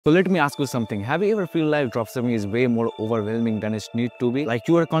So let me ask you something. Have you ever feel like dropshipping is way more overwhelming than it needs to be? Like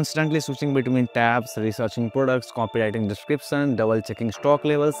you are constantly switching between tabs, researching products, copywriting description, double-checking stock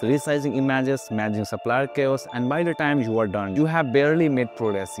levels, resizing images, managing supplier chaos, and by the time you are done, you have barely made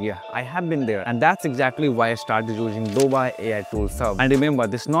progress. Yeah, I have been there. And that's exactly why I started using Doba AI Tools Hub. And remember,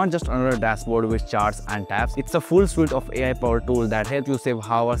 this is not just another dashboard with charts and tabs. It's a full suite of AI-powered tools that help you save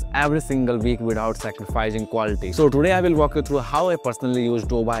hours every single week without sacrificing quality. So today I will walk you through how I personally use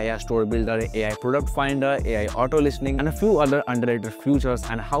Doba AI Store Builder, AI Product Finder, AI Auto Listening, and a few other underrated features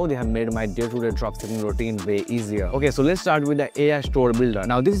and how they have made my day-to-day dropshipping routine way easier. Okay, so let's start with the AI Store Builder.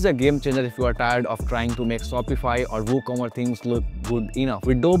 Now this is a game changer if you are tired of trying to make Shopify or WooCommerce things look good enough.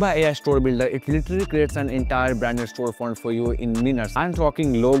 With Doba AI Store Builder, it literally creates an entire branded storefront for you in minutes. I'm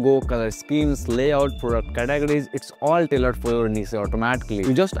talking logo, color schemes, layout, product categories. It's all tailored for your niche automatically.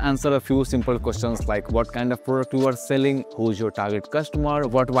 You just answer a few simple questions like what kind of product you are selling, who's your target customer,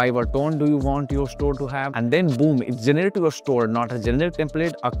 what vibe or tone do you want your store to have, and then boom, it generates your store, not a generic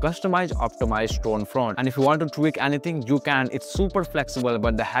template, a customized, optimized storefront. And if you want to tweak anything, you can. It's super flexible,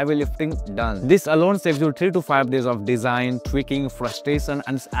 but the heavy lifting done. This alone saves you 3 to 5 days of design, tweaking, frustration,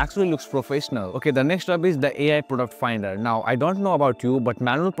 and it actually looks professional. Okay, the next up is the AI Product Finder. Now, I don't know about you, but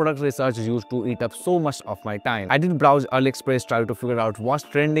manual product research used to eat up so much of my time. I did browse AliExpress, try to figure out what's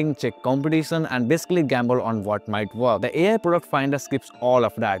trending, check competition, and basically gamble on what might work. The AI Product Finder skips all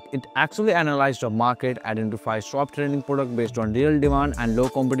of that. It actually analyzes the market, identifies top trending product based on real demand and low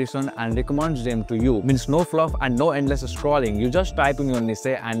competition, and recommends them to you. Means no fluff and no endless scrolling. You just type in your niche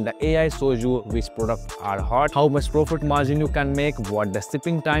and the AI shows you which products are hot, how much profit margin you can make, what the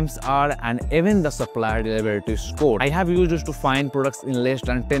shipping times are, and even the supplier delivery score. I have used this to find products in less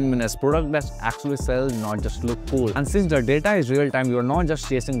than 10 minutes, product that actually sell, not just look cool. And since the data is real time, you are not just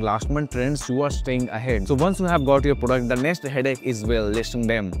chasing last month trends, you are staying ahead. So once you have got your product, the next headache is listing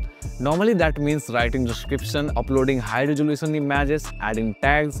them. Normally that means writing description, uploading high resolution images, adding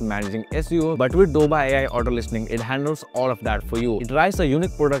tags, managing SEO, but with Doba AI Auto Listening, it handles all of that for you. It writes a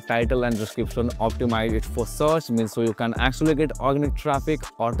unique product title and description, optimize it for search, means so you can actually get organic traffic,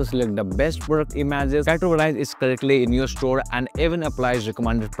 auto select the best product images, categorize it correctly in your store, and even applies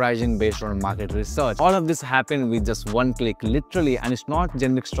recommended pricing based on market research. All of this happens with just one click, literally, and it's not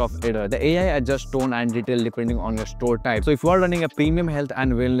generic stuff either. The AI adjusts tone and detail depending on your store type. So if you are running a premium health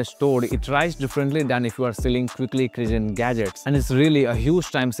and wellness store, it writes differently than if you are selling quickly creating gadgets, and it's really a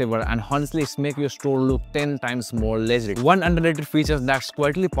huge time saver, and honestly it's make your store look 10 times more legit. One underrated feature that's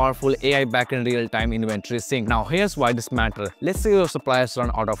quietly powerful, AI backend real-time inventory sync. Now here's why this matters. Let's say your suppliers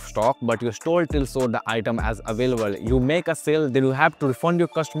run out of stock, but your store still shows the item as available. You make a sale, then you have to refund your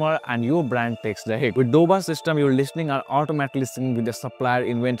customer and your brand takes the hit. With Doba system, your listing are automatically synced with the supplier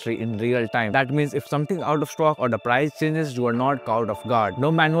inventory in real time. That means if something out of stock or the price changes, you are not caught off guard.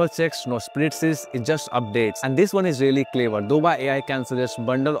 No manual checks, no spreadsheets, it just updates. And this one is really clever. Doba AI can suggest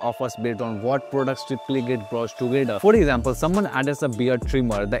bundle offers based on what products typically get brought together. For example, someone adds a beard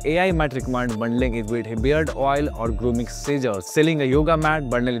trimmer. The AI might recommend bundling it with beard oil or grooming scissors. Selling a yoga mat,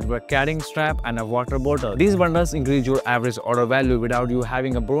 bundle it with a carrying strap and a water bottle. These bundles increase your average order value without you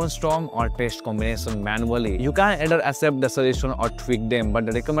having a brainstorm or test combination manually. You can either accept the suggestion or tweak them, but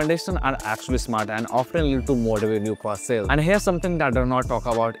the recommendations are actually smart and often lead to more revenue per sale. And here's something that I do not talk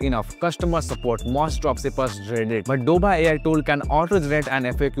about enough: customer support. Most dropshippers dread it, but Doba AI tool can auto-generate an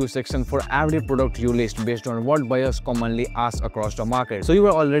FAQ section for every product you list based on what buyers commonly ask across the market. So you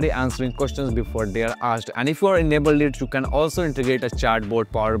are already answering questions before they are asked. And if you are enabled it, you can also integrate a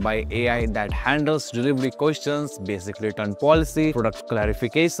chatbot powered by AI that handles delivery questions, basic return policy, product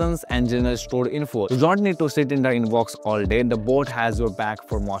clarifications, and general store info. You don't need to sit in the inbox all day. The bot has your back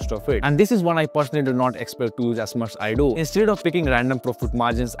for most of it. And this is one I personally do not expect to use as much as I do. Instead of picking random profit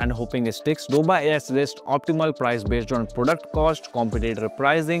margins and hoping it sticks, Doba AI suggests optimal price based on product cost, competitor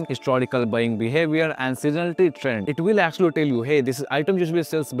pricing, historical buying behavior, and seasonality trend. It will actually tell you, hey, this item usually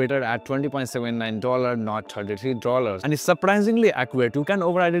sells better at $20.79, not $33. And it's surprisingly accurate. You can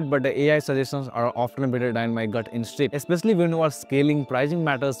override it, but the AI suggestions are often better than my gut instinct, especially when you are scaling. Pricing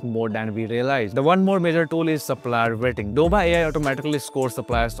matters more than we realize. The one more major tool is supplier rating. Doba AI automatically scores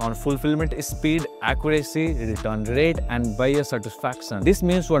suppliers on fulfillment speed, accuracy, return rate, and buyer satisfaction. This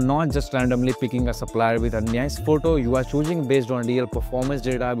means you are not just randomly picking a supplier with a nice photo. You are choosing based on real performance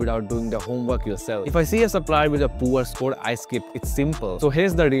data without doing the homework yourself. If I see a supplier with a poor score, I skip. It's simple. So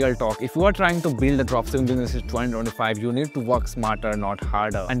here's the real talk. If you are trying to build a dropshipping business in 2025, you need to work smarter, not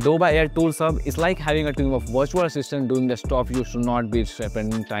harder. And Doba AI Tools Hub is like having a team of virtual assistants doing the stuff you should not be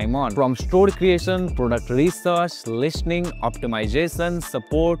spending time on. From store creation, product research, listening, optimization,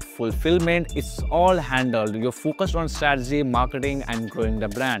 support, fulfillment, it's all handled. You're focused on strategy, marketing, and growing the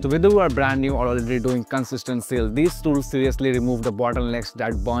brand. So whether you are brand new or already doing consistent sales, these tools seriously remove the bottlenecks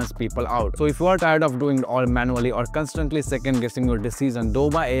that burns people out. So if you are tired of doing it all manually or constantly second guessing your decision,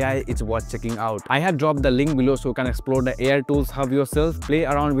 Doba AI is worth checking out. I have dropped the link below so you can explore the AI tools hub yourself, play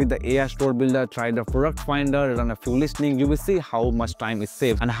around with the AI store builder, try the product finder, run a few listings. You will see how much time is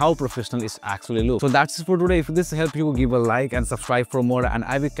saved and how professional it actually looks. So that's it for today. If this helped you, give a like and subscribe for more, and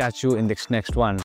I will catch you in the next one.